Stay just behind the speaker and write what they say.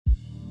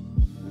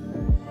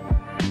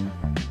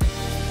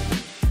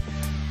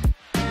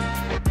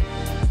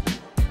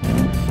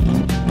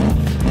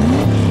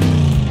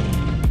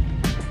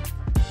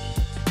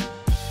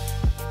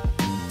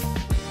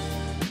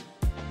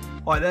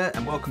Hi there,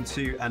 and welcome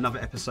to another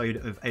episode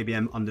of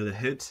ABM Under the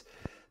Hood.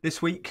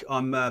 This week,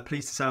 I'm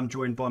pleased to say I'm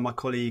joined by my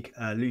colleague,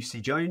 Lucy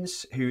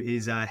Jones, who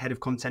is Head of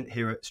Content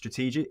here at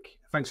Strategic.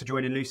 Thanks for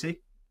joining, Lucy.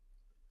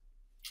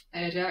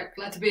 Hey, Jack.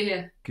 Glad to be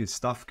here. Good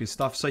stuff, good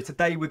stuff. So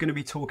today we're going to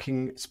be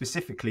talking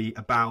specifically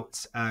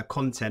about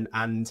content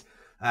and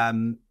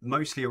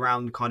mostly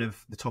around kind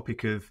of the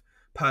topic of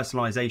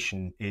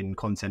personalization in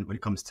content when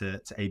it comes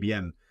to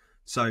ABM.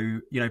 So,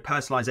 you know,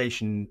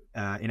 personalization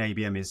in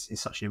ABM is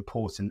such an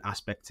important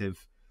aspect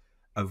of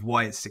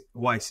why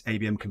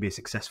ABM can be a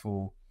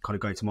successful kind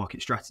of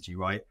go-to-market strategy,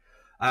 right?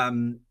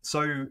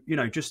 So, you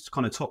know, just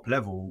kind of top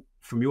level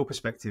from your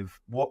perspective,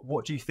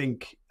 what do you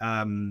think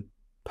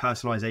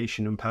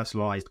personalization and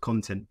personalized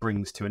content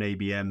brings to an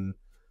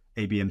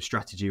ABM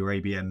strategy or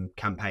ABM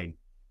campaign?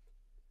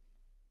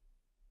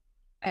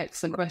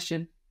 Excellent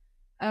question.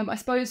 I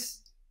suppose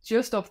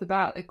just off the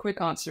bat, the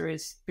quick answer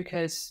is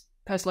because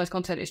personalized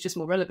content is just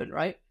more relevant,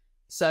 right?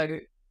 So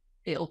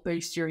it'll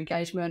boost your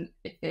engagement.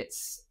 If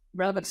it's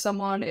relevant to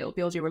someone, it'll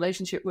build your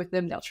relationship with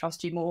them. They'll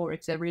trust you more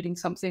if they're reading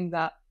something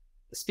that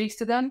speaks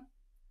to them.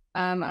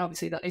 And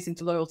obviously that leads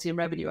into loyalty and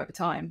revenue over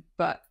time.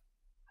 But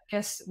I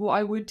guess what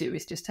I would do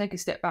is just take a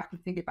step back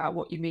and think about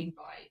what you mean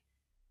by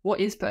what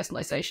is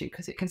personalization,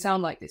 because it can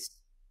sound like this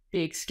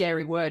big,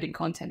 scary word in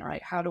content,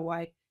 right? How do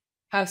I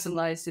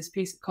personalize this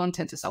piece of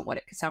content to someone?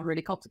 It can sound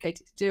really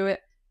complicated to do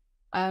it.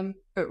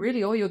 But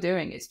really all you're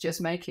doing is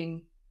just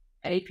making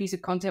a piece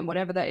of content,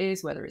 whatever that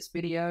is, whether it's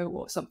video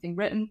or something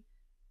written.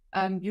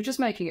 You're just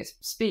making it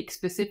speak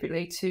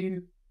specifically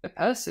to a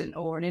person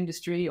or an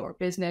industry or a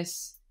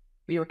business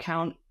or your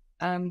account.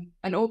 And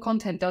all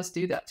content does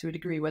do that to a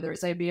degree, whether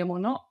it's ABM or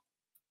not.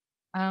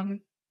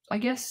 I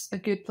guess a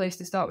good place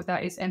to start with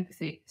that is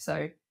empathy.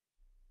 So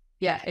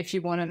yeah, if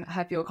you want to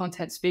have your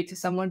content speak to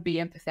someone, be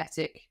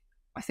empathetic.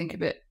 I think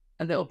of it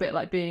a little bit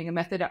like being a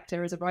method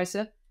actor as a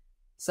writer.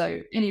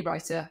 So any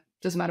writer,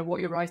 doesn't matter what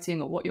you're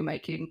writing or what you're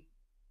making,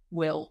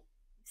 will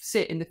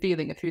sit in the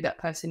feeling of who that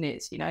person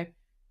is. You know,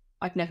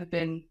 I've never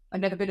been a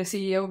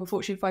CEO of a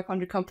Fortune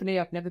 500 company.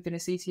 I've never been a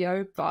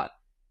CTO, but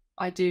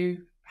I do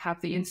have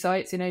the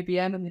insights in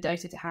ABM and the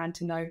data to hand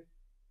to know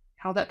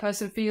how that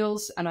person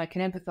feels, and I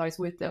can empathize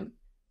with them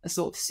and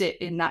sort of sit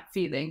in that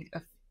feeling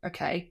of,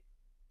 okay,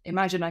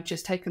 imagine I've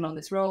just taken on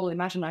this role.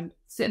 Imagine I'm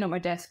sitting on my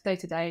desk day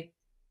to day.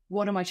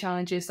 What are my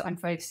challenges that I'm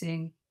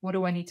facing? What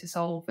do I need to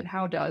solve? And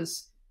how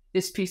does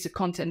this piece of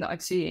content that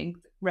I'm seeing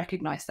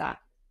recognize that?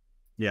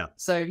 Yeah.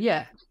 So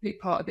yeah, a big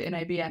part of it in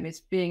ABM is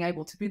being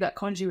able to be that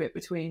conduit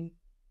between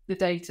the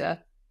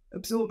data,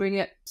 absorbing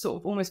it, sort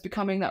of almost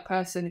becoming that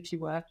person, if you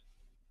were,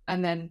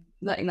 and then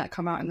letting that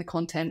come out in the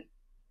content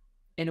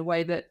in a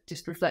way that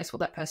just reflects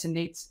what that person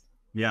needs.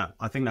 Yeah,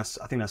 I think that's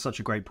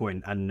such a great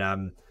point.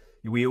 And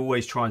we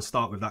always try and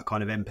start with that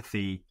kind of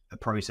empathy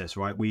process,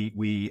 right?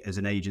 We as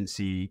an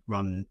agency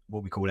run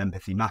what we call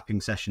empathy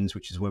mapping sessions,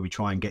 which is where we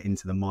try and get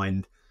into the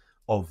mind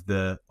of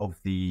the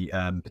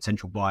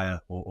potential buyer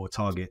or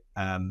target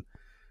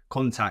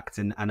contact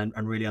and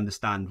really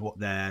understand what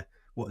their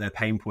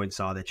pain points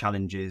are, their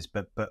challenges,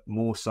 but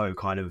more so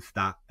kind of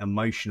that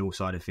emotional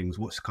side of things.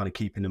 What's kind of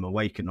keeping them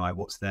awake at night?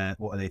 What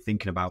are they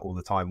thinking about all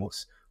the time?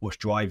 What's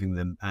driving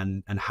them?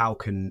 And how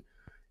can,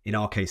 in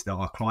our case,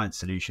 our client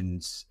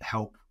solutions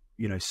help,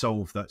 you know,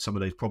 solve some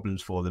of those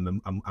problems for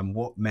them, and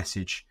what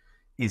message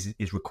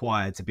is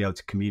required to be able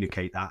to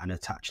communicate that and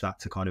attach that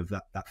to kind of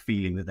that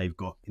feeling that they've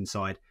got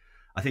inside.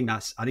 I think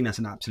that's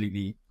an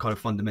absolutely kind of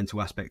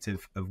fundamental aspect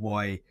of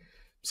why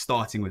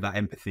starting with that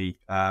empathy,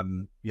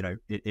 you know,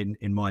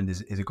 in mind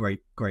is a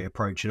great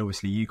approach. And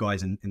obviously you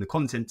guys in the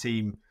content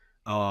team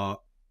are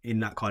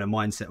in that kind of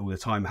mindset all the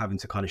time, having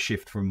to kind of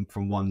shift from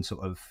one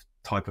sort of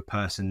type of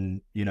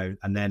person, you know,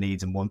 and their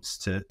needs and wants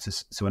to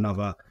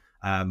another,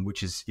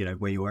 which is, you know,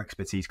 where your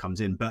expertise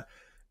comes in. But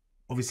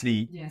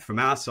obviously from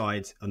our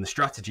side on the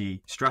strategy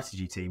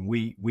team,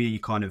 we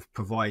kind of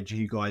provide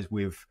you guys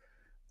with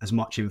as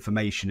much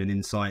information and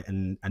insight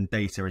and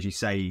data, as you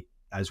say,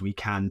 as we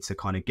can to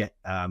kind of get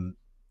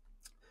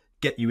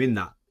you in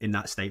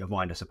that state of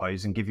mind, I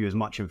suppose, and give you as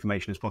much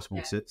information as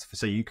possible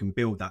so you can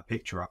build that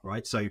picture up,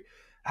 right? So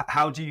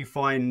how do you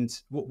find,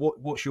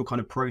 what's your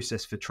kind of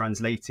process for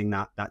translating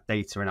that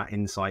data and that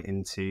insight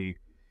into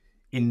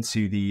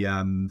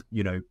the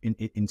you know,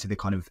 into the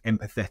kind of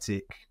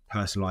empathetic,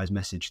 personalized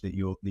message that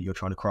you're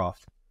trying to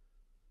craft?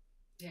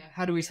 Yeah,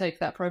 how do we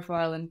take that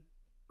profile and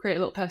create a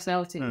little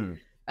personality?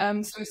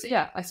 So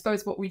yeah, I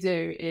suppose what we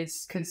do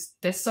is, because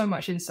there's so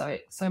much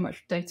insight, so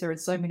much data, and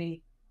so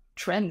many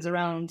trends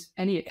around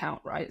any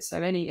account, right?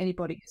 So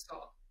anybody has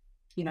got,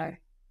 you know,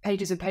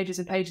 pages and pages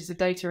and pages of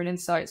data and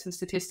insights and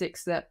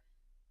statistics, that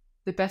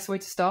the best way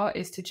to start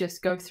is to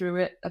just go through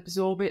it,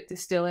 absorb it,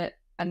 distill it,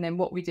 and then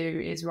what we do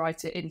is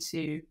write it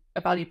into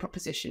a value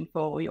proposition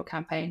for your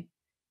campaign.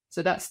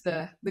 So that's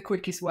the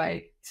quickest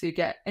way to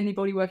get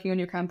anybody working on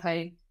your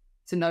campaign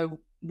to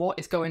know what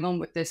is going on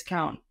with this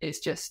account,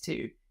 is just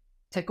to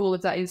take all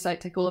of that insight,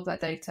 take all of that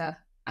data,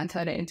 and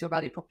turn it into a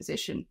value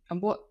proposition.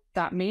 And what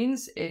that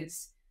means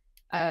is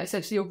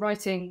essentially you're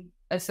writing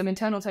some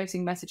internal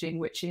facing messaging,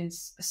 which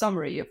is a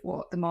summary of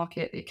what the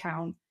market, the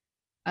account,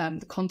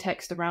 the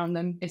context around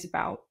them is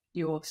about.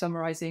 You're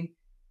summarizing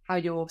how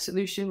your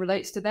solution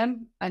relates to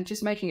them and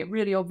just making it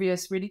really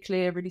obvious, really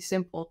clear, really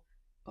simple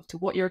as to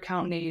what your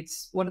account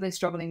needs, what are they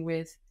struggling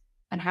with,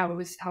 and how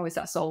is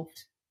that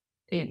solved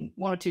in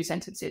 1 or 2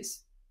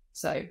 sentences.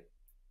 So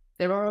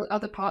there are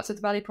other parts of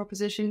the value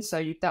proposition.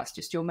 So that's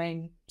just your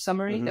main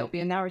summary. There'll be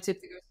a narrative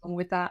that goes along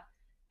with that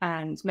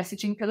and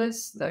messaging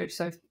pillars, though.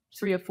 So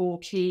 3 or 4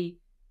 key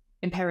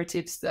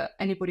imperatives that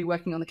anybody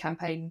working on the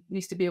campaign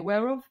needs to be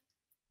aware of.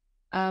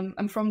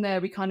 And from there,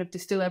 we kind of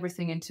distill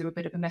everything into a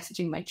bit of a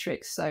messaging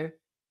matrix. So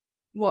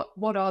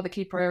what are the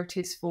key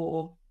priorities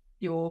for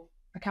your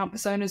account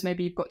personas?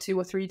 Maybe you've got 2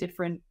 or 3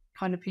 different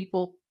kind of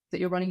people that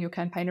you're running your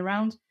campaign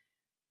around.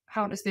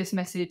 How does this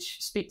message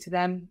speak to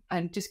them?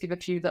 And just give a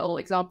few little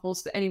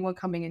examples that anyone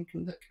coming in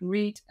can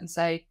read and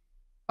say,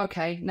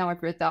 okay, now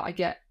I've read that, I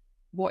get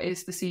what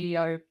is the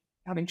CEO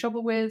having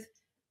trouble with,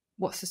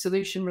 what's the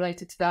solution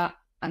related to that,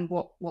 and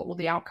what will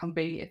the outcome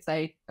be if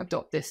they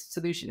adopt this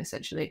solution,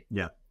 essentially.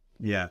 Yeah.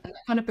 And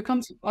that kind of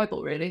becomes your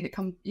Bible, really.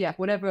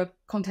 Whatever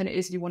content it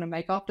is you want to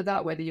make after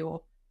that, whether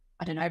you're,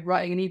 I don't know,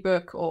 writing an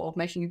ebook or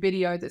making a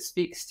video that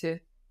speaks to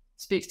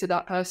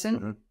that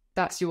person,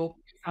 that's your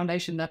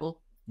foundation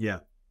level. Yeah,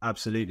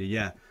 absolutely.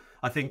 Yeah.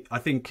 I think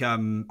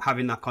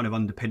having that kind of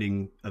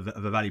underpinning of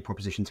a value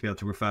proposition to be able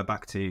to refer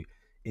back to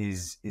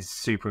is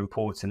super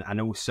important. And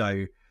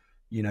also,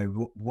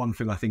 one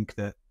thing I think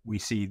that we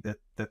see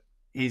that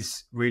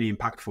is really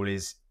impactful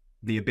is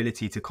the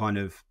ability to kind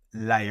of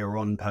layer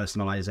on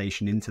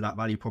personalization into that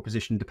value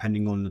proposition,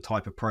 depending on the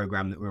type of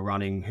program that we're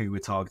running, who we're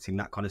targeting,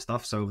 that kind of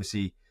stuff. So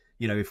obviously,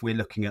 if we're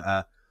looking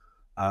at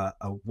a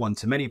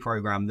one-to-many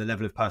program, the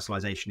level of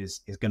personalization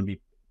is going to be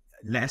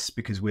less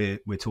because we're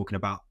talking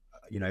about,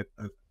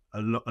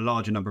 a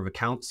larger number of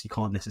accounts. You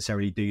can't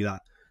necessarily do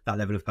that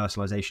level of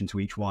personalization to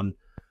each one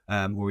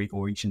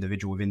or each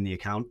individual within the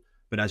account.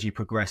 But as you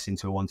progress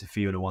into a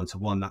one-to-few and a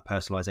one-to-one, that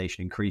personalization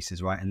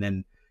increases, right? And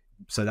then,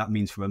 so that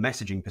means from a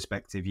messaging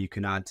perspective, you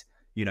can add,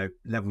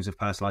 levels of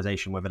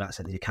personalization, whether that's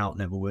at the account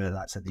level, whether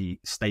that's at the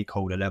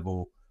stakeholder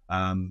level,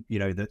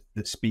 that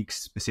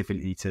speaks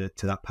specifically to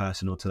that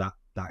person or to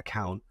that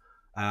account.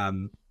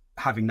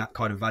 Having that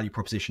kind of value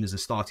proposition as a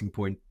starting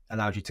point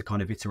allows you to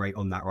kind of iterate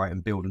on that, right,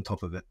 and build on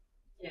top of it.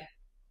 Yeah,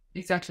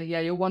 exactly. Yeah,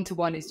 your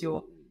one-to-one is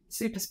your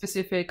super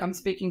specific. I'm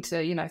speaking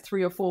to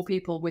 3 or 4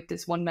 people with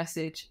this one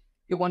message.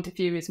 Your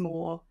one-to-few is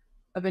more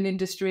of an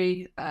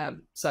industry,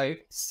 so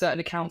certain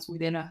accounts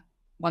within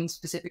one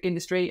specific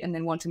industry, and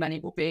then one-to-many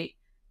will be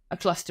a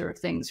cluster of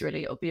things.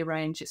 Really, it'll be a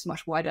range. It's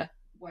much wider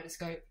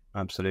scope.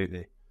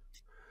 Absolutely.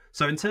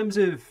 So in terms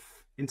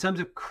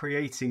of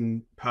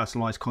creating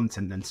personalized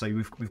content, then, so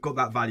we've got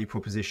that value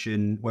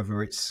proposition,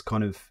 whether it's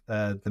kind of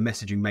the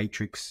messaging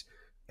matrix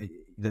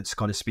that's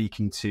kind of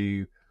speaking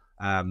to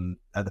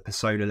at the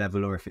persona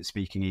level, or if it's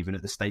speaking even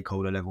at the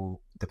stakeholder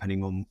level,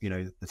 depending on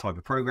the type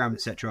of program,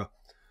 etc.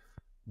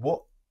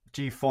 What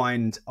do you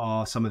find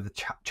are some of the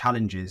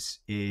challenges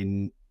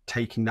in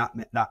taking that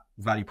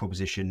value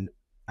proposition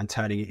and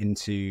turning it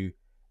into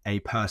a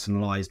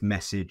personalized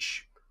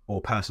message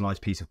or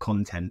personalized piece of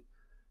content?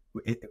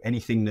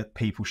 Anything that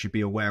people should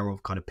be aware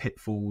of, kind of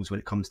pitfalls when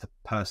it comes to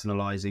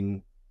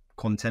personalizing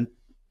content?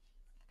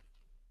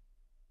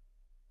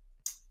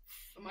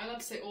 Am I allowed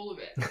to say all of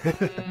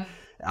it?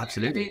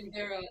 Absolutely. I mean,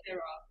 there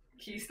are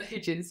key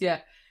stages. Yeah.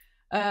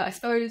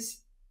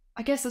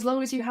 I guess as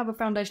long as you have a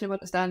foundation of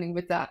understanding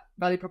with that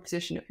value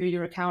proposition of who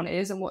your account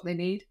is and what they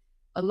need,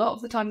 a lot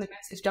of the time the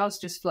message does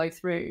just flow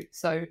through.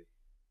 So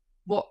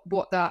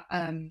what that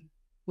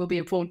will be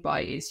informed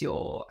by is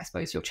your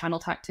channel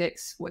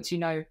tactics. Once you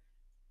know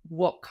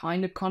what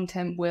kind of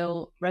content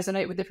will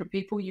resonate with different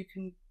people, you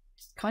can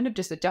kind of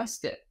just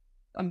adjust it.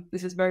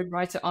 This is a very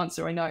writer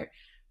answer, I know,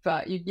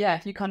 but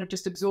you kind of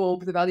just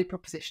absorb the value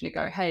proposition and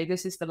go, hey,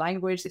 this is the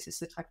language, this is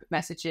the type of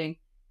messaging,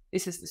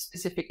 this is the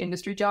specific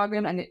industry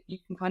jargon, and you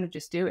can kind of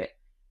just do it.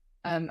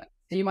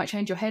 You might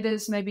change your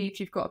headers. Maybe if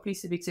you've got a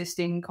piece of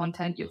existing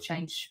content, you'll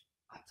change,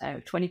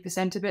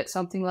 20% of it,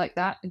 something like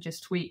that, and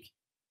just tweak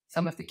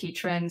some of the key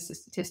trends, the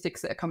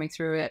statistics that are coming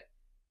through it,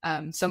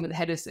 some of the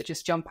headers that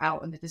just jump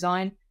out in the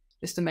design,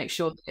 just to make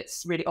sure that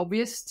it's really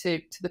obvious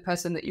to the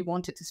person that you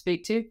want it to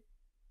speak to.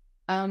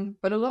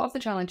 But a lot of the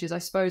challenges, I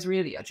suppose,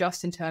 really are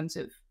just in terms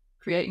of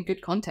creating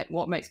good content.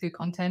 What makes good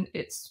content?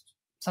 It's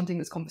something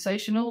that's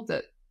conversational,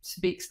 that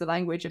speaks the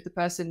language of the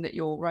person that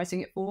you're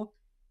writing it for.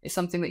 It's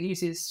something that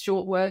uses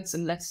short words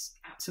and less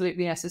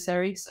absolutely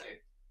necessary. So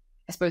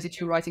I suppose if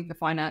you're writing for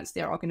finance,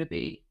 there are going to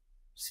be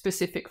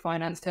specific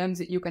finance terms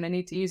that you're going to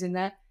need to use in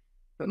there.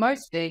 But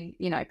mostly,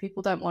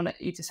 people don't want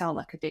you to sound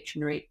like a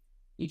dictionary.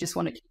 You just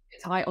want to keep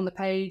it tight on the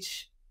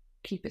page,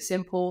 keep it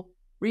simple,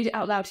 read it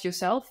out loud to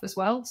yourself as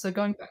well. So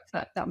going back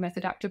to that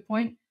method actor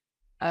point,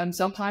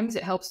 sometimes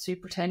it helps to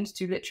pretend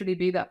to literally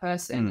be that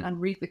person and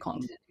read the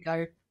content and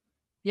go,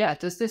 yeah,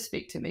 does this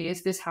speak to me?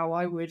 Is this how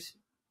I would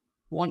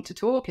want to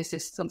talk? Is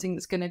this something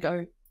that's going to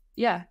go,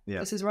 yeah,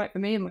 this is right for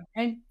me and my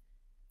brain?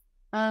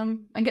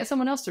 And get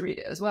someone else to read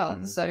it as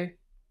well. So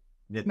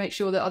Yeah. Make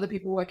sure that other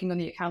people working on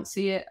the account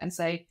see it and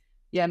say,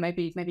 yeah,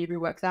 maybe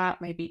rework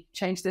that, maybe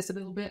change this a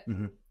little bit.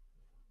 Mm-hmm.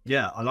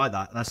 Yeah, I like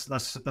that.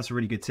 That's a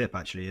really good tip,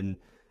 actually. And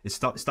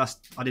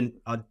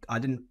I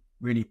didn't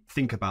really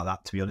think about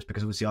that, to be honest,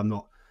 because obviously I'm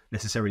not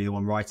necessarily the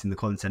one writing the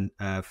content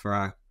for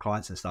our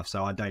clients and stuff,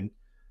 so I don't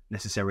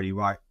necessarily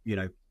read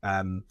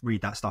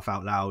that stuff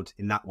out loud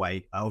in that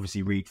way. I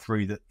obviously read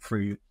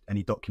through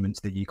any documents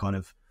that you kind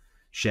of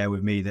share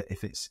with me, that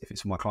if it's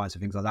for my clients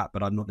and things like that,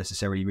 but I'm not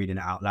necessarily reading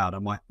it out loud. I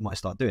might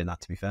start doing that,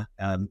 to be fair.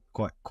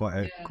 Quite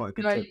a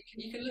good tip.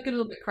 You can look a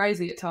little bit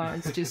crazy at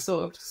times, just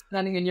sort of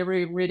standing in your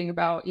room reading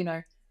about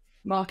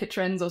market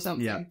trends or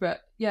something. Yeah.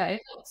 But yeah,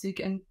 it helps you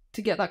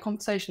to get that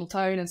conversational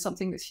tone and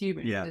something that's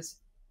human. Yeah. Because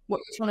what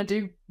you're trying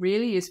to do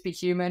really is be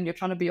human. You're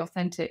trying to be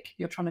authentic.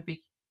 You're trying to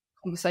be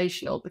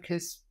conversational,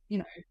 because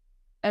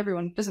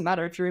everyone, doesn't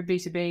matter if you're a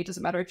B2B,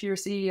 doesn't matter if you're a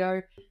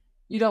CEO,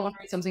 you don't want to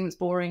read something that's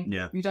boring.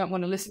 Yeah. You don't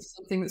want to listen to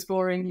something that's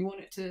boring. You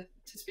want it to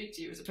speak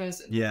to you as a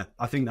person. Yeah,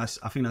 I think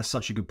that's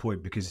such a good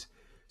point, because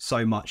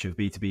so much of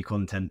B2B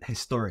content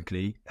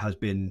historically has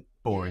been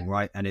boring,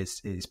 right? And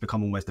it's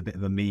become almost a bit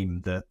of a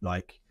meme that,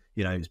 like,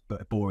 it's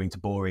boring to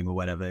boring or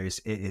whatever.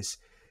 It's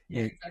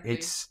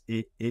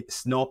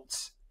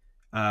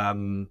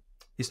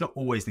not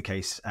always the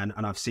case, and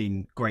I've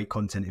seen great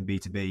content in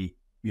B2B,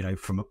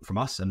 from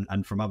us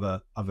and from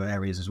other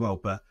areas as well.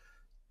 But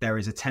there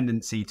is a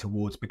tendency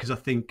towards, because I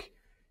think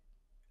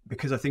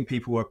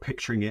people are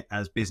picturing it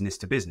as business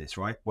to business,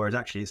 right? Whereas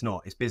actually it's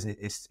not. It's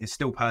business. It's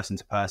still person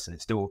to person.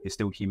 It's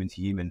still human to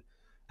human,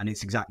 and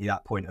it's exactly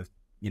that point of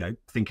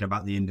thinking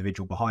about the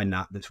individual behind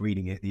that's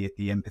reading it.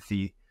 The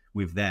empathy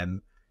with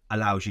them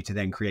allows you to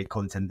then create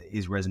content that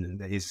is resonant,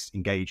 that is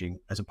engaging,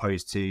 as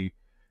opposed to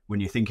when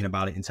you're thinking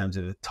about it in terms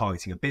of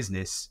targeting a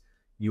business,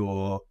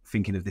 you're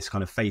thinking of this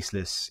kind of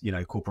faceless,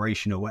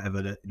 corporation or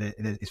whatever. That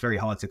it's very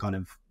hard to kind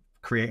of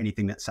create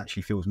anything that's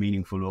actually feels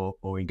meaningful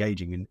or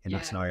engaging in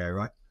that scenario,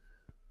 right?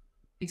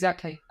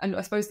 Exactly. And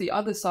I suppose the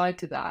other side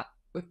to that,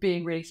 with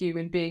being really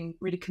human, being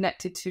really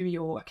connected to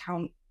your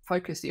account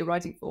focus that you're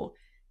writing for,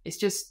 is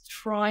just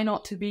try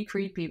not to be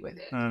creepy with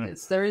it.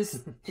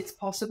 Because it's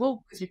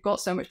possible, because you've got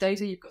so much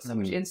data, you've got so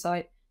much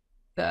insight,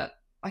 that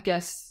I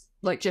guess,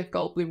 like Jeff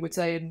Goldblum would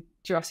say in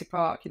Jurassic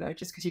Park,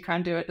 just because you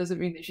can do it doesn't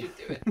mean you should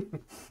do it.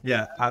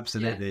 Yeah,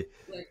 absolutely.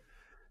 Yeah. Like,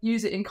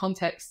 use it in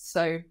context.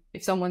 So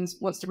if someone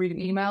wants to read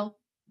an email,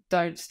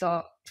 don't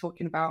start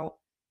talking about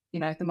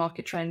the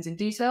market trends in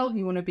detail.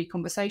 You want to be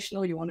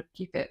conversational. You want to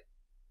keep it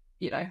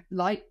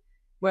light.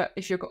 Where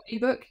if you've got an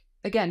ebook,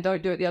 again,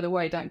 don't do it the other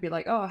way. Don't be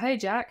like, oh, hey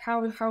Jack,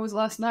 how was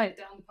last night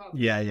down the pub?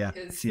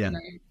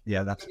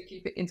 Because, that's to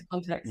keep it into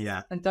context.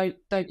 Yeah, and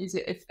don't use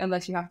it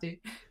unless you have to.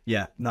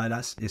 Yeah, no,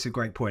 it's a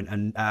great point,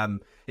 and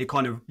it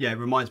kind of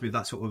reminds me of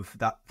that sort of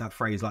that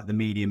phrase, like the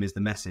medium is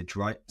the message,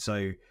 right?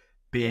 So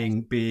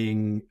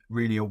being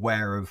really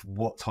aware of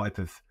what type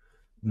of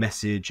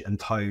message and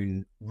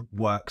tone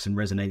works and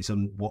resonates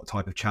on what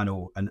type of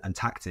channel and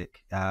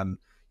tactic.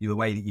 The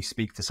way that you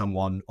speak to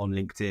someone on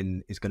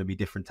LinkedIn is going to be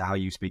different to how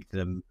you speak to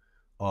them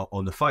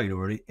on the phone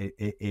or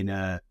in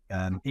a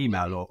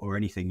email or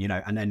anything,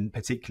 and then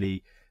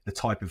particularly the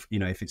type of,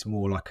 if it's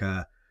more like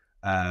a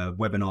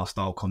webinar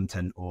style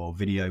content or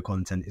video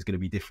content is going to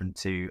be different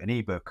to an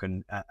ebook.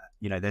 And,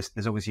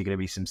 there's obviously going to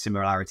be some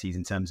similarities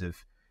in terms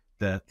of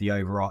the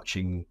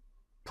overarching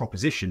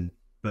proposition,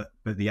 but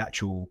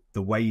the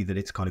way that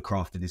it's kind of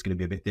crafted is going to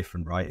be a bit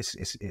different, right?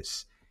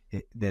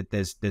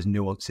 There's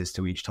nuances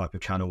to each type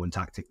of channel and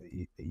tactic that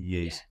you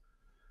use.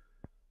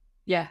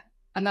 Yeah.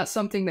 And that's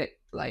something that,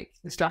 like,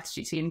 the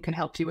strategy team can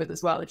help you with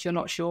as well. If you're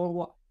not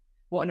sure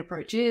what an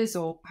approach is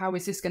or how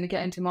is this going to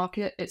get into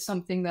market, it's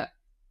something that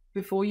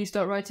before you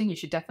start writing, you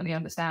should definitely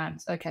understand,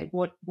 okay,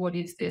 what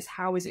is this?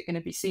 How is it going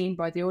to be seen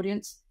by the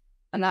audience?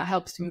 And that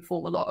helps to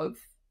inform a lot of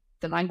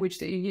the language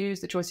that you use,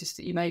 the choices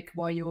that you make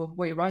while you're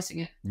writing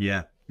it.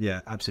 Yeah,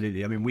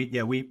 absolutely. I mean,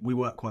 we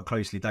work quite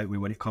closely, don't we,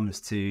 when it comes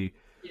to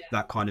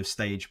that kind of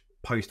stage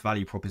post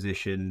value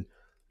proposition,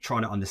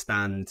 trying to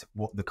understand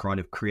what the kind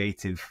of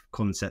creative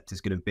concept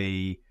is going to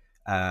be,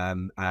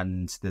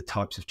 and the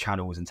types of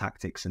channels and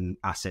tactics and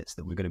assets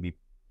that we're going to be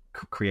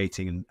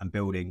creating and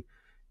building.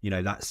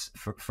 That's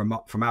from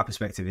our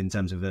perspective in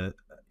terms of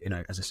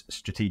as a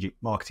strategic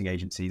marketing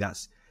agency,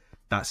 that's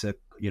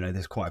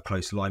there's quite a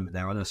close alignment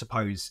there. And I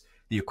suppose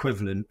the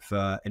equivalent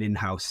for an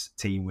in-house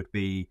team would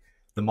be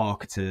the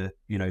marketer,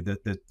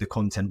 the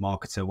content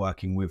marketer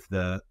working with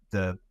the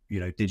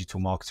digital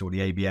marketer or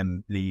the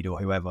ABM lead or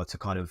whoever to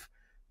kind of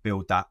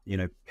build that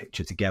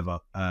picture together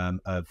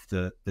of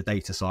the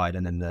data side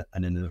and then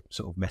the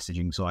sort of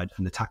messaging side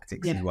and the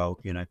tactics as well,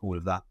 all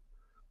of that.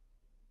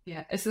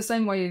 Yeah, it's the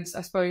same way as,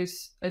 I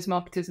suppose, as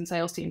marketers and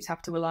sales teams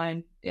have to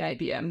align the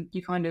ABM.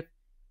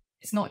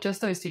 It's not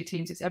just those two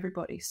teams, it's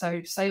everybody.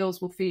 So sales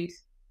will feed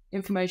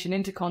information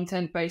into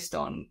content based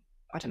on,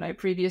 I don't know,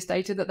 previous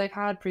data that they've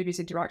had, previous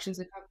interactions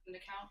they've had with an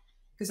account,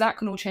 because that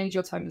can all change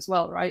your tone as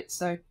well, right?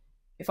 So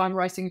if I'm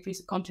writing a piece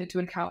of content to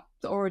an account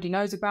that already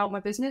knows about my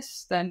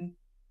business, then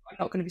I'm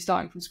not going to be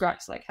starting from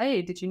scratch. Like,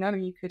 hey, did you know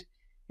you could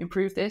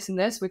improve this and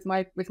this with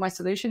my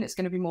solution. It's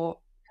going to be more,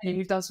 hey,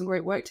 we've done some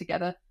great work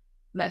together.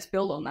 Let's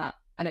build on that.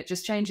 And it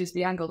just changes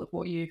the angle of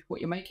what you're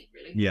making,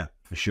 really. Yeah,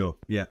 for sure.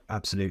 Yeah,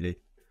 absolutely.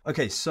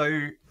 Okay,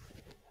 so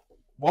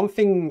one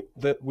thing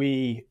that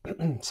we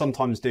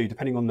sometimes do,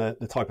 depending on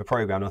the type of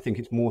program, I think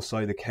it's more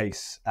so the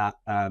case at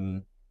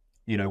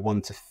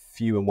one to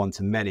few and one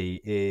to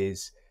many,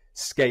 is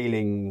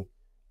scaling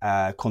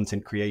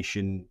content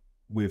creation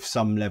with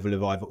some level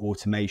of either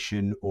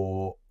automation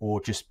or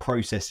just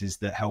processes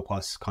that help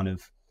us kind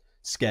of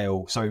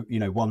scale. So,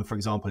 one, for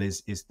example,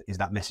 is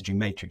that messaging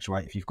matrix,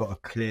 right? If you've got a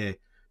clear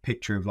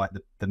picture of like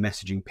the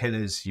messaging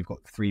pillars, you've got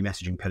 3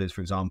 messaging pillars,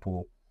 for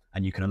example,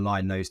 and you can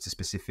align those to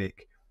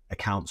specific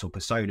accounts or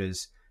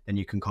personas, then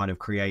you can kind of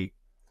create,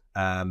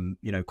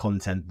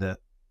 content that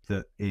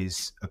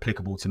is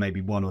applicable to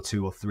maybe 1 or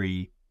 2 or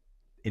 3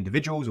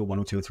 individuals, or 1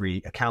 or 2 or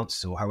 3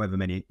 accounts, or however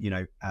many,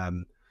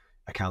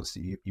 accounts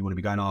that you want to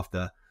be going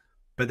after.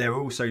 But there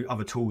are also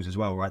other tools as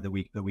well, right, that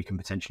we can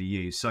potentially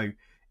use. So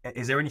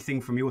is there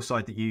anything from your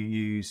side that you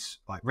use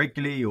like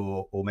regularly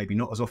or maybe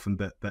not as often,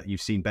 but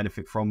you've seen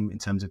benefit from in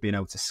terms of being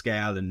able to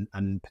scale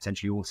and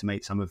potentially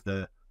automate some of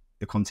the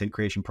content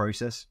creation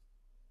process?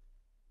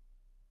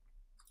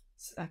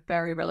 It's a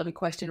very relevant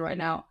question right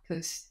now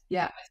because,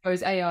 I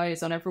suppose AI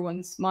is on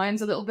everyone's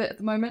minds a little bit at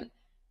the moment.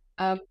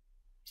 I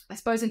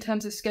suppose in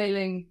terms of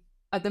scaling,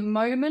 at the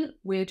moment,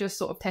 we're just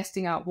sort of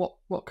testing out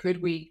what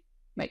could we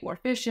make more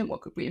efficient,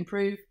 what could we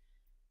improve.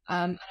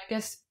 And I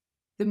guess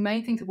the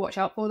main thing to watch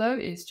out for, though,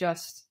 is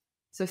just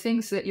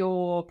things that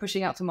you're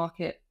pushing out to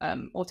market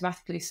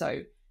automatically.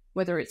 So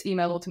whether it's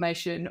email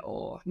automation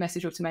or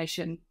message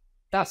automation,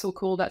 that's all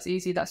cool. That's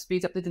easy. That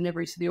speeds up the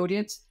delivery to the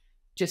audience.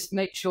 Just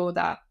make sure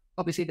that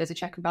obviously there's a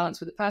check and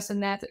balance with the person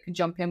there that can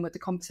jump in with the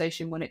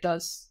conversation when it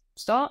does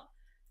start.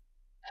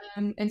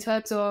 In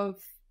terms of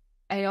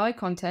AI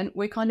content,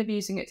 we're kind of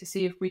using it to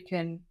see if we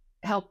can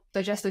help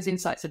digest those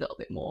insights a little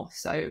bit more.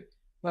 So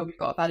where we've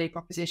got a value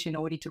proposition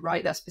or we need to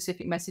write that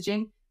specific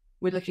messaging,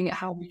 we're looking at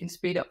how we can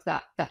speed up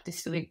that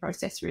distilling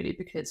process, really,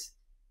 because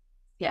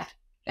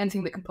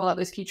anything that can pull out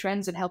those key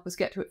trends and help us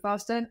get to it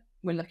faster,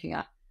 we're looking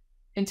at.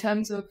 In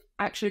terms of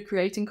actually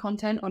creating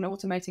content and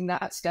automating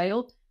that at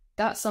scale,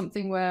 that's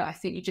something where I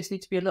think you just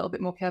need to be a little bit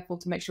more careful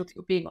to make sure that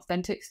you're being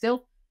authentic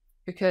still,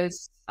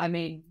 because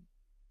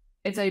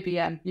it's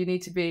ABM. You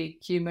need to be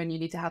human. You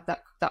need to have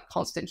that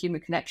constant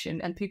human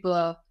connection, and people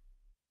are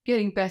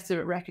getting better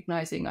at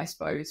recognizing, I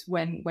suppose,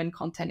 when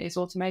content is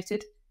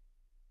automated.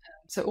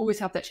 So always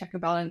have that check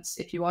and balance.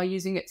 If you are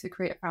using it to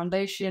create a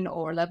foundation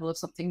or a level of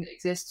something that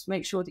exists,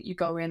 make sure that you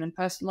go in and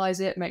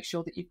personalize it. Make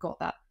sure that you've got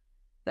that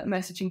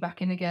messaging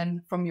back in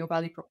again from your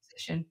value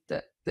proposition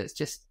that's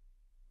just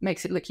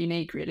makes it look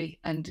unique, really,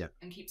 and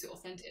keeps it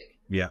authentic.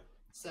 Yeah.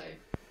 So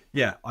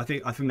I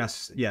think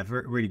that's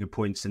very, really good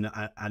points, and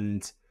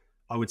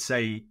I would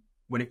say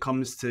when it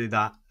comes to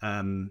that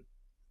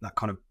that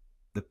kind of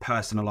the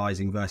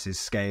personalizing versus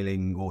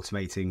scaling,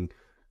 automating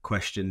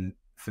question,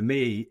 for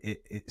me,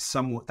 it's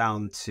somewhat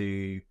down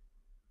to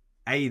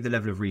the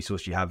level of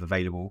resource you have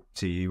available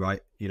to you,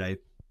 right?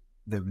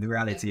 The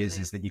reality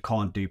is that you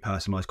can't do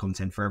personalized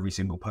content for every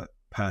single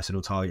person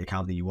or target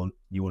account that you want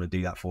to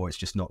do that for. It's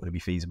just not going to be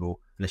feasible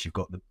unless you've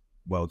got the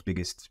world's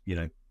biggest,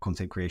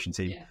 content creation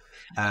team.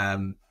 Yeah.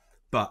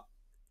 But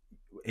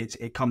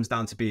it comes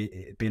down to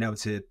being able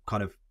to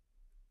kind of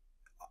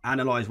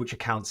analyze which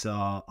accounts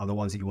are the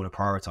ones that you want to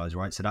prioritize,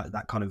 right? So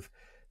that kind of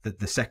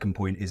the second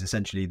point is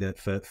essentially that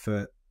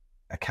for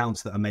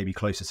accounts that are maybe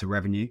closer to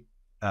revenue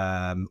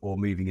or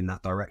moving in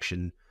that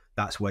direction,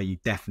 that's where you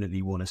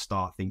definitely want to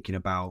start thinking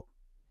about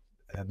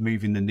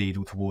moving the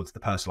needle towards the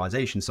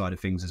personalization side of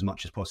things as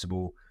much as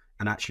possible,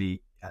 and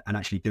actually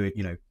do it,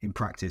 in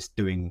practice,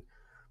 doing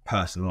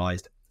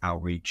personalized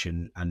outreach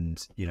and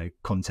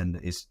content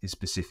that is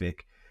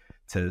specific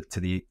to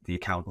the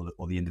account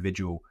or the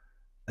individual,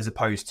 as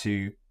opposed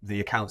to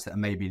the accounts that are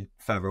maybe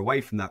further away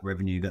from that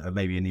revenue, that are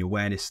maybe in the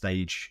awareness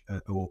stage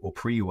or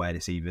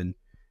pre-awareness even.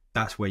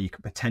 That's where you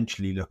could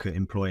potentially look at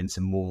employing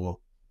some more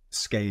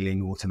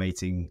scaling,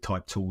 automating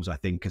type tools, I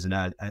think, as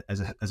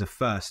a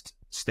first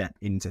step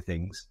into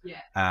things.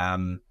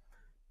 I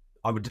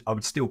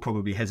would still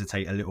probably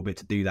hesitate a little bit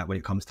to do that when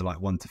it comes to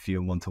like 1 to few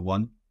and 1 to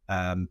 1,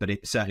 but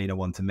it certainly in a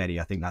 1 to many,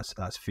 I think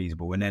that's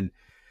feasible. And then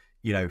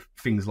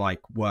things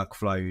like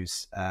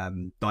workflows,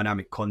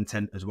 dynamic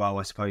content as well,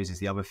 I suppose, is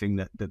the other thing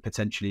that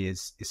potentially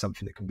is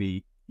something that can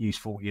be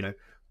useful.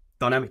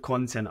 Dynamic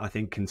content, I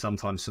think, can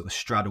sometimes sort of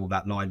straddle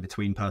that line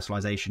between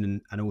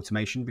personalization and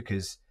automation,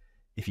 because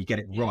if you get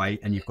it right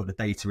and you've got the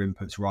data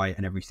inputs right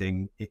and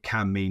everything, it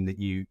can mean that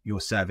you're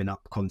serving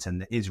up content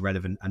that is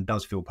relevant and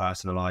does feel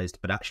personalized,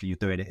 but actually you're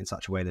doing it in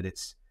such a way that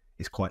it's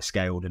quite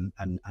scaled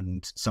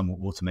and somewhat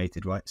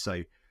automated, right?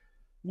 So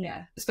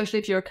especially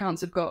if your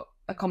accounts have got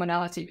a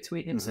commonality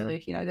between them. So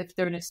if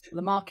they're in a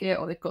similar market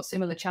or they've got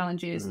similar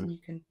challenges, and you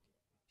can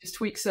just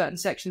tweak certain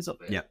sections of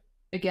it.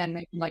 Again,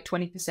 maybe like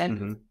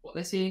 20% of what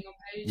they're seeing on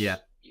page.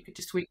 You could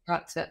just tweak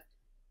that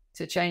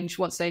to change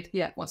once they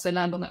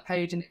land on that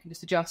page, and it can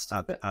just adjust.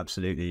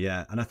 Absolutely,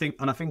 yeah. And I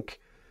think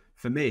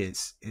for me,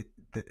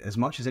 as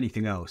much as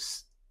anything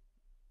else,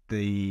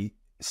 the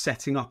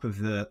setting up of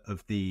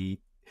the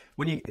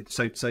when you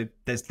so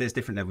there's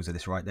different levels of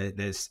this, right?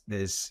 There's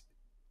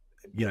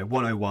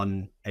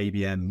 101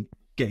 ABM,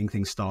 getting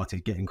things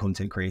started, getting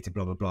content created,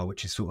 blah blah blah,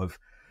 which is sort of,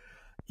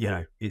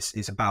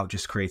 it's about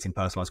just creating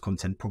personalized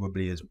content,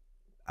 probably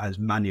as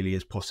manually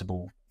as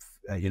possible,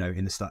 in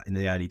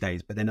the early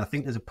days. But then I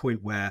think there's a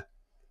point where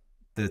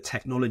the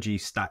technology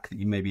stack that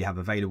you maybe have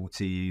available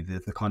to you,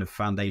 the kind of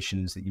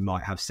foundations that you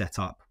might have set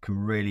up, can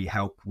really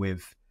help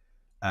with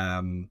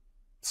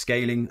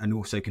scaling, and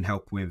also can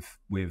help with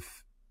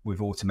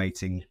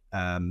automating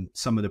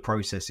some of the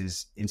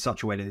processes in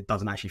such a way that it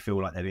doesn't actually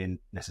feel like they're being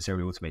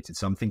necessarily automated.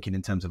 So I'm thinking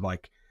in terms of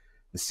like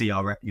your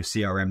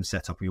CRM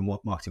setup or your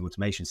marketing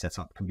automation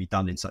setup can be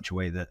done in such a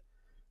way that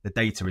the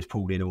data is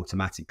pulled in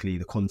automatically,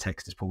 the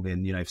context is pulled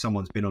in. If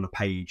someone's been on a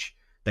page,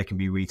 they can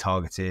be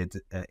retargeted,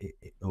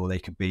 or they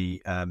could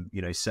be,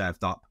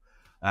 served up,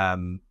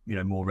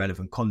 more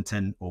relevant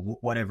content, or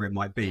whatever it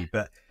might be.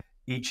 But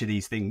each of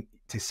these things,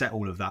 to set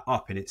all of that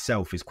up in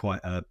itself, is quite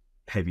a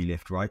heavy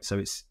lift, right? So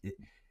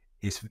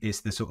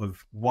it's the sort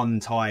of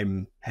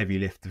one-time heavy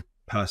lift of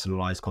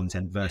personalized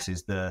content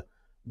versus the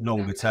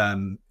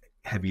longer-term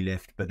heavy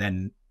lift, but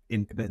then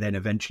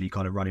eventually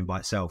kind of running by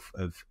itself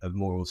of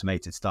more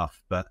automated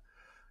stuff. But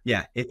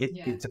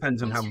it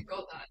depends on once how you've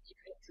got that, you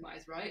can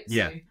optimize, right?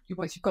 Yeah. So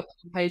once you've got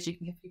that on page, you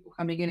can get people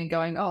coming in and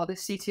going, oh,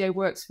 this CTO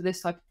works for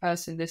this type of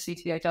person, this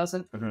CTO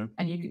doesn't,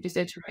 and you can just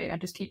iterate and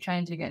just keep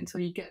changing it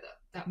until you get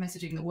that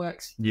messaging that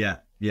works. Yeah,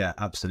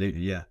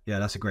 absolutely. Yeah,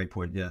 that's a great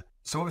point. Yeah.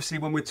 So obviously,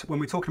 when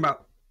we're talking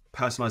about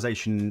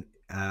personalization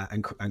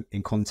and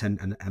in content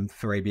and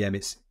for ABM,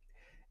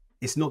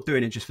 it's not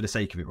doing it just for the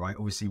sake of it, right?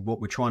 Obviously,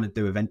 what we're trying to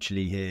do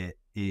eventually here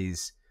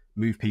is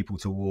move people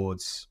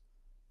towards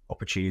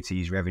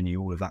opportunities,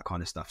 revenue, all of that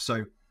kind of stuff.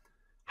 So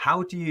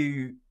how do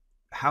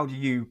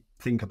you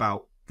think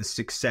about the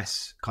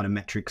success kind of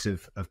metrics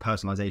of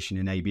personalization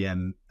in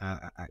ABM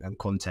and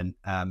content?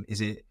 Are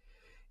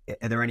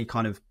there any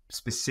kind of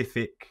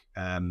specific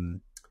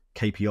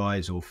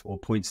KPIs or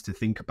points to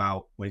think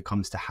about when it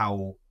comes to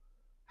how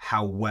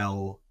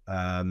well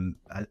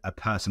a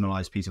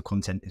personalized piece of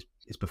content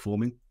is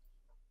performing?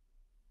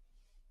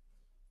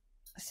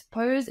 I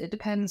suppose it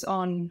depends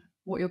on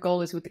what your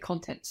goal is with the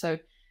content. So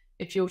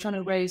if you're trying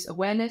to raise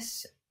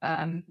awareness,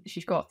 if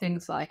you've got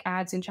things like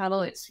ads in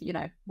channel, it's,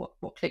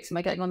 what clicks am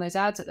I getting on those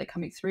ads? Are they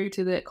coming through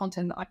to the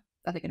content? Are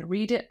they going to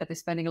read it? Are they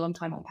spending a long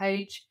time on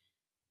page?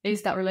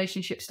 Is that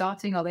relationship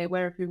starting? Are they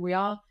aware of who we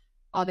are?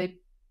 Are they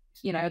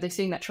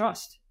seeing that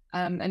trust?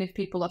 And if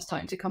people are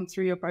starting to come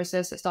through your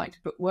process, they're starting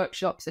to book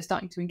workshops, they're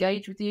starting to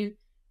engage with you,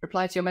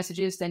 reply to your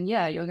messages, then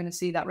you're going to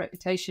see that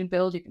reputation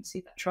build. You can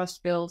see that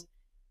trust build.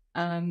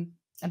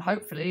 And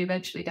hopefully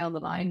eventually down the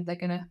line, they're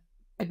going to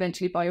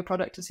eventually buy your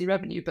product and see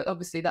revenue. But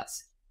obviously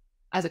that's,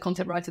 as a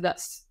content writer,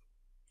 that's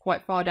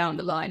quite far down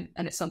the line.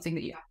 And it's something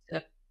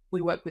that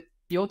we work with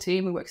your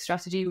team, we work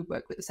strategy, we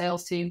work with the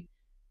sales team,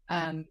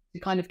 to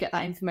kind of get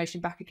that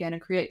information back again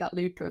and create that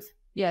loop of,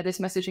 this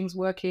messaging's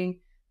working.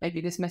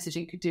 Maybe this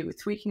messaging could do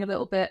with tweaking a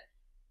little bit.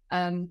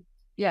 And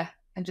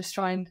just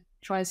try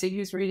and see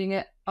who's reading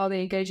it. Are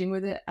they engaging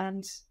with it?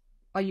 And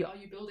are you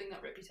building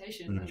that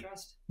reputation and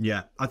trust?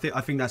 Yeah, I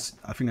think that's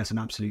an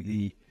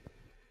absolutely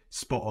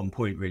spot on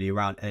point, really,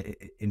 around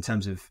in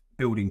terms of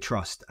building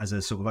trust as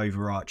a sort of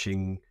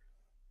overarching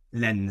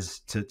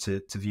lens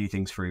to view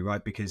things through,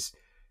 right? Because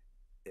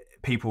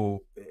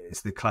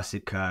it's the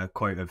classic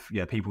quote of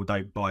people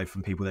don't buy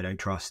from people they don't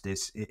trust.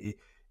 It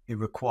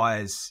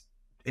requires,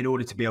 in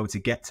order to be able to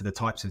get to the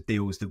types of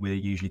deals that we're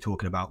usually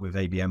talking about with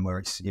ABM, where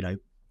it's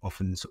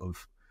often sort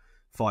of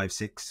 5,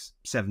 6,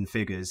 7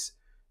 figures,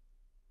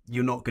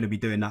 you're not going to be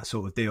doing that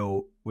sort of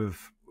deal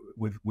with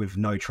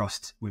no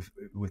trust with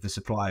the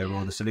supplier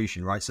or the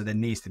solution, right? So there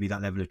needs to be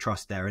that level of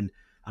trust there, and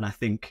I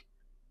think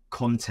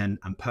content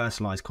and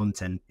personalized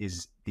content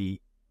is the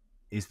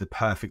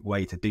perfect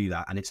way to do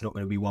that. And it's not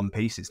going to be one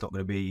piece, it's not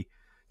going to be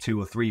 2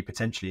 or 3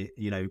 potentially.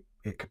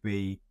 It could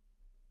be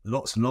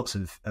lots and lots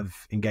of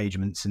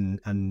engagements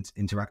and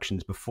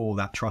interactions before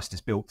that trust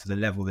is built to the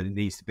level that it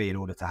needs to be in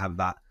order to have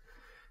that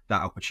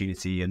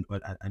opportunity and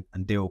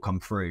deal come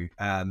through.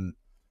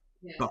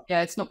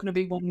 It's not going to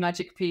be one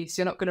magic piece.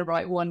 You're not going to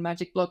write one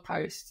magic blog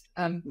post.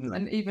 No.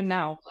 And even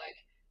now, like,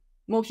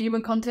 more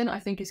human content, I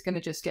think is going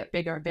to just get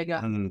bigger and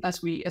bigger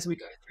as we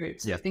go through.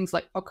 So things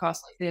like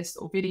podcasts like this,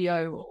 or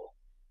video, or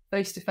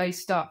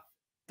face-to-face stuff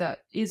that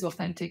is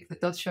authentic,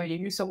 that does show you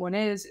who someone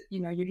is.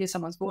 You hear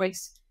someone's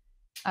voice.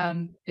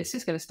 It's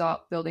just going to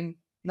start building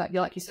that,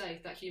 like you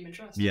say, that human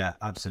trust. Yeah,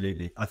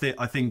 absolutely. I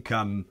think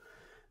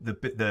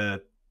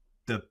the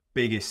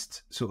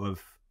biggest sort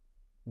of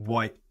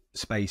white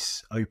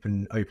space,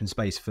 open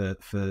space for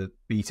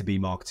B2B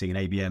marketing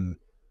and ABM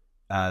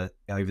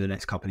over the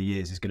next couple of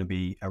years is going to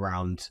be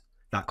around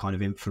that kind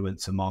of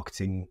influencer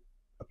marketing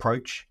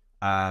approach,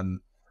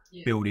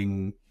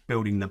 building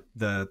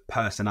the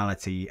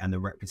personality and the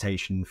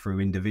reputation through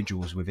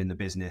individuals within the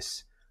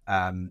business.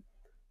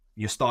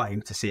 You're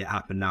starting to see it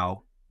happen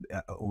now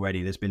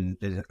already. There's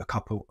a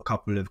couple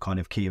of kind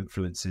of key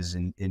influences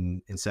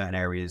in certain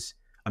areas.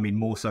 I mean,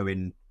 more so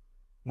in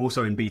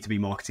B2B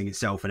marketing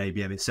itself and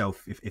ABM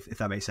itself, if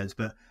that makes sense.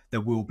 But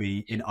there will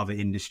be in other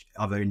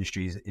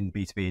industries, in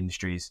B2B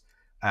industries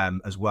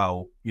as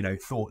well. You know,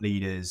 thought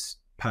leaders,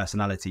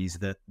 personalities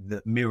that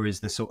mirrors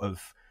the sort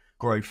of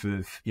growth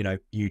of, you know,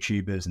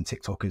 YouTubers and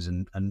TikTokers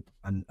and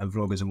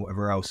vloggers and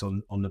whatever else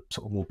on the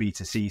sort of more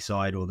B2C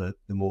side, or the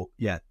more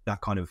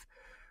that kind of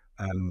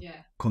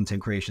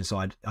content creation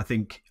side. I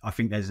think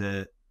there's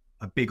a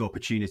big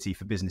opportunity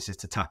for businesses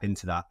to tap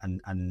into that,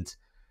 and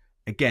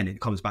again, it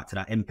comes back to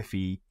that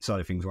empathy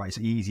side of things, right? It's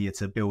easier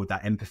to build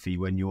that empathy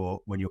when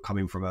you're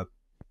coming from a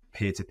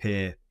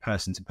peer-to-peer,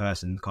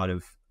 person-to-person kind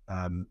of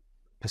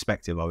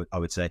perspective, I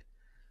would say.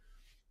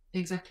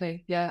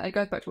 Exactly. Yeah, it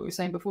goes back to what we were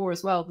saying before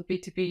as well. The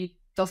B2B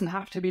doesn't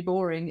have to be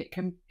boring. It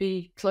can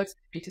be close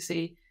to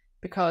B2C,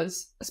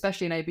 because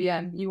especially in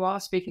ABM, you are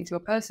speaking to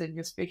a person.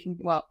 You're speaking,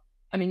 well,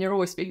 I mean, you're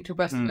always speaking to a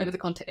person, whatever the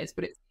content is,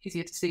 but it's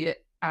easier to see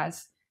it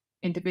as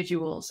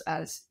individuals,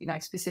 as, you know,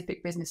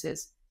 specific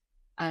businesses.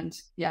 And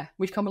yeah,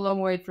 we've come a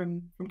long way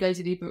from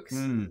gated ebooks,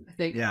 I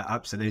think. Yeah,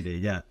 absolutely.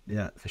 Yeah,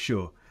 for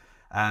sure.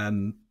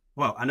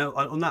 Well, I know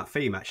on that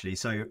theme, actually,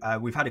 so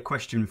we've had a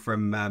question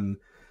from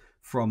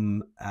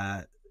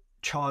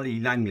Charlie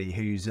Langley,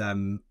 who's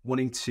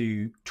wanting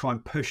to try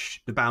and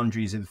push the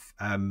boundaries of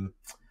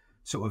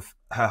sort of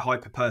her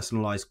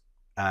hyper-personalized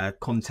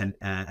content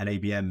and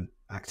ABM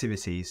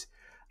activities.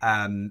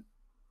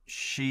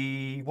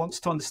 She wants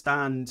to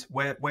understand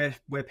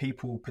where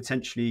people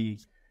potentially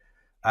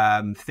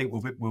think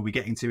we'll be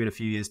getting to in a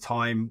few years'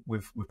 time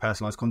with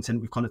personalized content.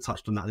 We've kind of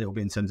touched on that a little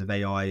bit in terms of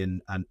AI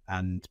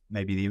and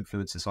maybe the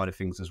influencer side of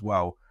things as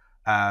well.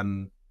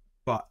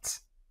 But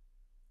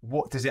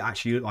what does it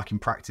actually look like in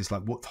practice?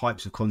 Like, what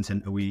types of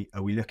content are we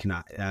looking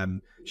at?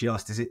 She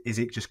asked, is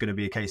it just going to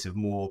be a case of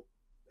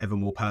ever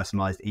more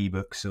personalized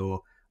ebooks,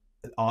 or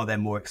are there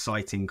more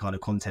exciting kind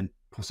of content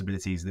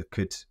possibilities that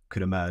could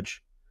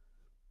emerge?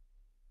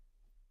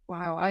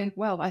 Wow.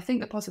 I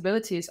think the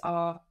possibilities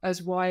are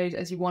as wide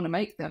as you want to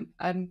make them.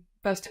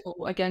 First of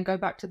all, again, go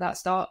back to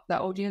that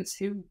audience.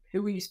 Who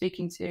are you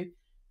speaking to?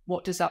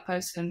 What does that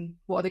person,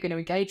 what are they going to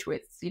engage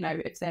with? You know,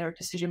 if they're a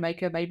decision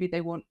maker, maybe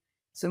they want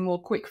some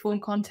more quick form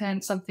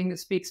content, something that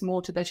speaks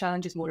more to their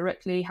challenges more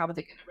directly. How are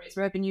they going to raise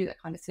revenue?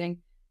 That kind of thing.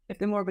 If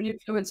they're more of an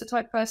influencer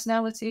type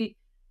personality,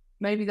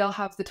 maybe they'll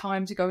have the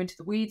time to go into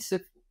the weeds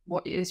of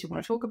what it is you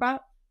want to talk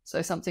about.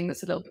 So something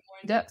that's a little bit more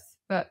in depth.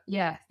 But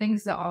yeah,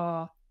 things that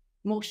are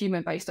more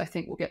human based, I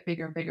think, will get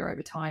bigger and bigger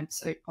over time.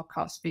 So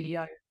podcast,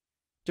 video,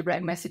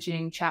 direct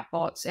messaging,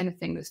 chatbots,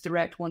 anything that's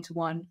direct,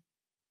 one-to-one.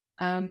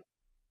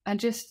 And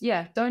just,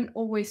 don't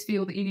always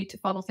feel that you need to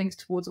funnel things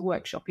towards a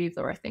workshop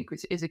either, I think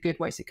is a good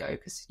way to go,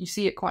 because you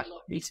see it quite a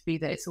lot in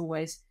B2B that it's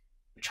always,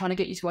 we're trying to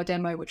get you to our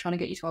demo, we're trying to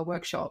get you to our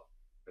workshop.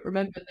 But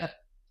remember that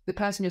the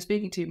person you're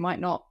speaking to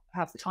might not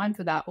have the time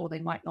for that, or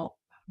they might not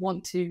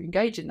want to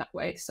engage in that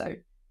way. So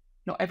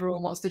not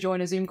everyone wants to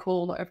join a Zoom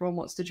call, not everyone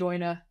wants to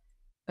join a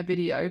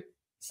video.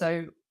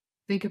 So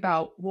think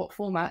about what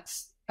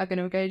formats are going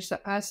to engage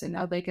that person.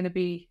 Are they going to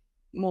be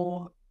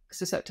more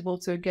susceptible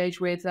to engage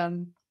with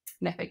an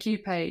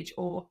FAQ page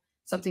or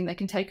something they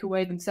can take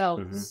away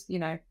themselves, you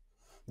know?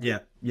 Yeah.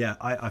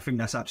 I think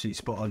that's absolutely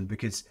spot on,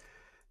 because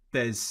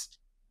there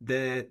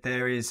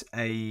is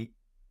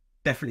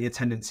definitely a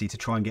tendency to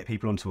try and get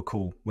people onto a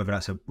call, whether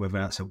that's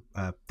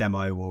a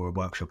demo or a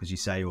workshop, as you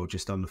say, or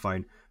just on the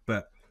phone.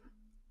 But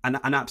and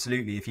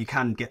absolutely, if you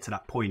can get to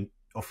that point,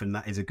 often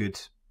that is a good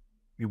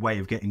way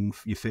of getting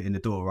your foot in the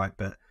door, right?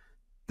 But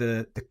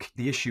the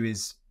issue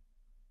is,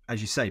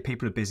 as you say,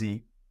 people are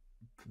busy.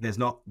 That's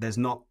not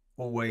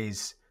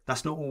always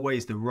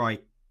the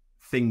right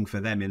thing for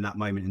them in that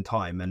moment in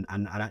time,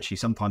 and actually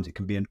sometimes it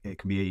can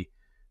be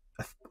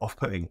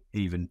off-putting,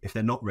 even if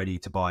they're not ready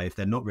to buy, if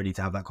they're not ready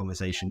to have that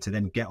conversation, to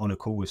then get on a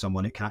call with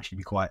someone. It can actually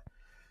be quite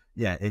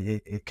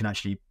it can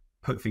actually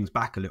put things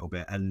back a little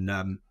bit.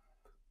 And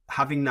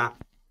having that,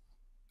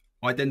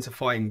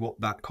 identifying what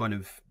that kind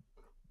of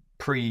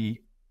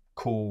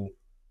pre-call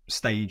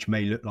stage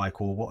may look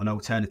like, or what an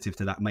alternative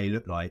to that may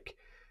look like,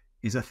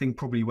 is, I think,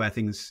 probably where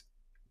things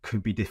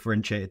could be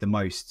differentiated the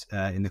most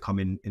in the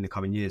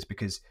coming years,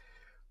 because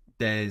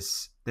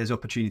there's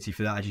opportunity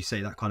for that, as you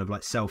say, that kind of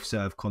like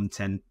self-serve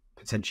content,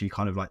 potentially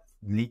kind of like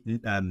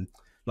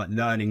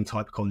learning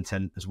type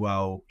content as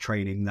well,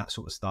 training, that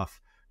sort of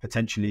stuff,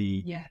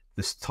 potentially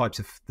the types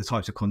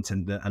of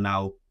content that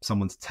allow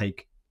someone to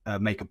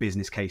make a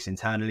business case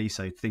internally.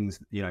 So things,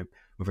 you know,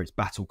 whether it's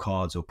battle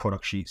cards or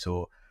product sheets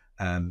or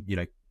you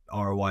know,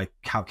 ROI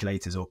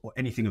calculators or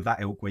anything of that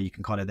ilk, where you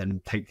can kind of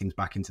then take things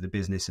back into the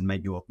business and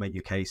make your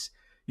case.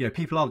 You know,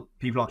 people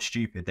aren't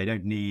stupid. They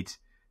don't need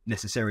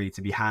necessarily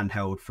to be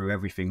handheld through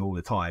everything all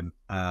the time.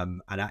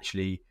 And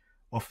actually,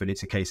 often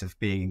it's a case of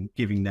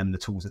giving them the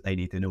tools that they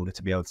need in order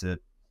to be able to,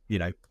 you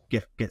know,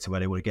 get to where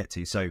they want to get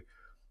to. So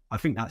I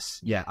think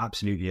that's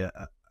absolutely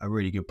a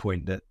really good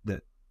point,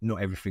 that not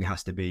everything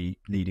has to be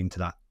leading to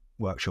that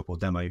workshop or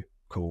demo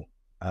call,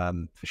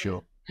 for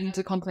sure. And as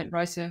a content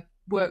writer,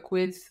 work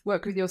with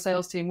your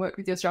sales team, work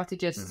with your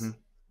strategists,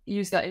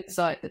 use that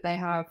insight that they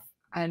have,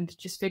 and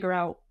just figure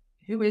out,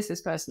 who is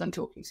this person I'm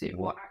talking to?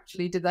 What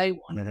actually do they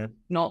want?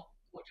 Not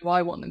what do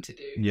I want them to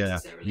do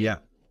necessarily.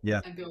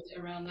 And build it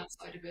around that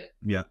side of it.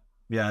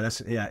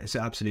 It's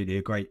absolutely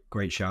a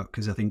great shout,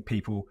 because I think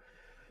people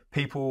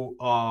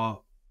are,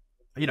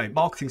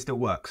 marketing still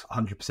works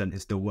 100%.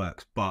 It still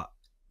works, but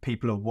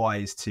people are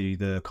wise to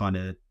the kind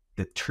of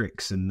the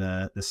tricks and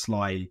the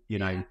sly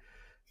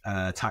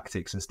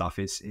tactics and stuff.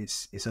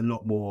 It's a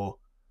lot more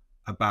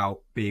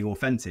about being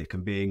authentic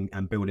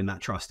and building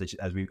that trust,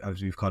 as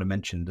we've kind of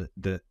mentioned,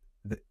 that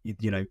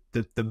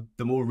the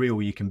more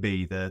real you can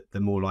be, the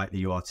more likely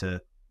you are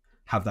to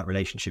have that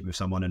relationship with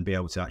someone and be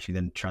able to actually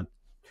then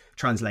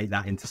translate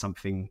that into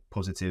something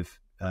positive,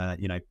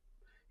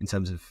 in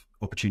terms of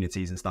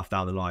opportunities and stuff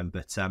down the line.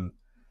 But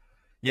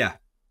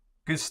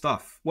good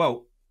stuff.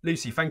 Well,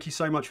 Lucy, thank you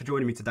so much for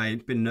joining me today.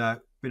 It's been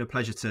a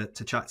pleasure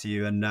to chat to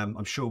you, and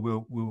I'm sure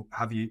we'll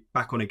have you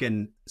back on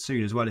again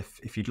soon as well,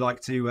 if you'd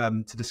like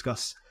to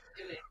discuss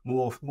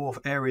more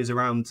areas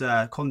around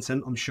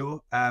content, I'm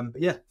sure.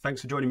 But yeah,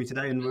 thanks for joining me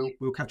today, and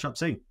we'll catch up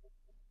soon.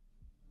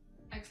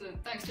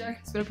 Excellent. Thanks, Joe.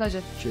 It's been a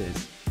pleasure.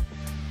 Cheers.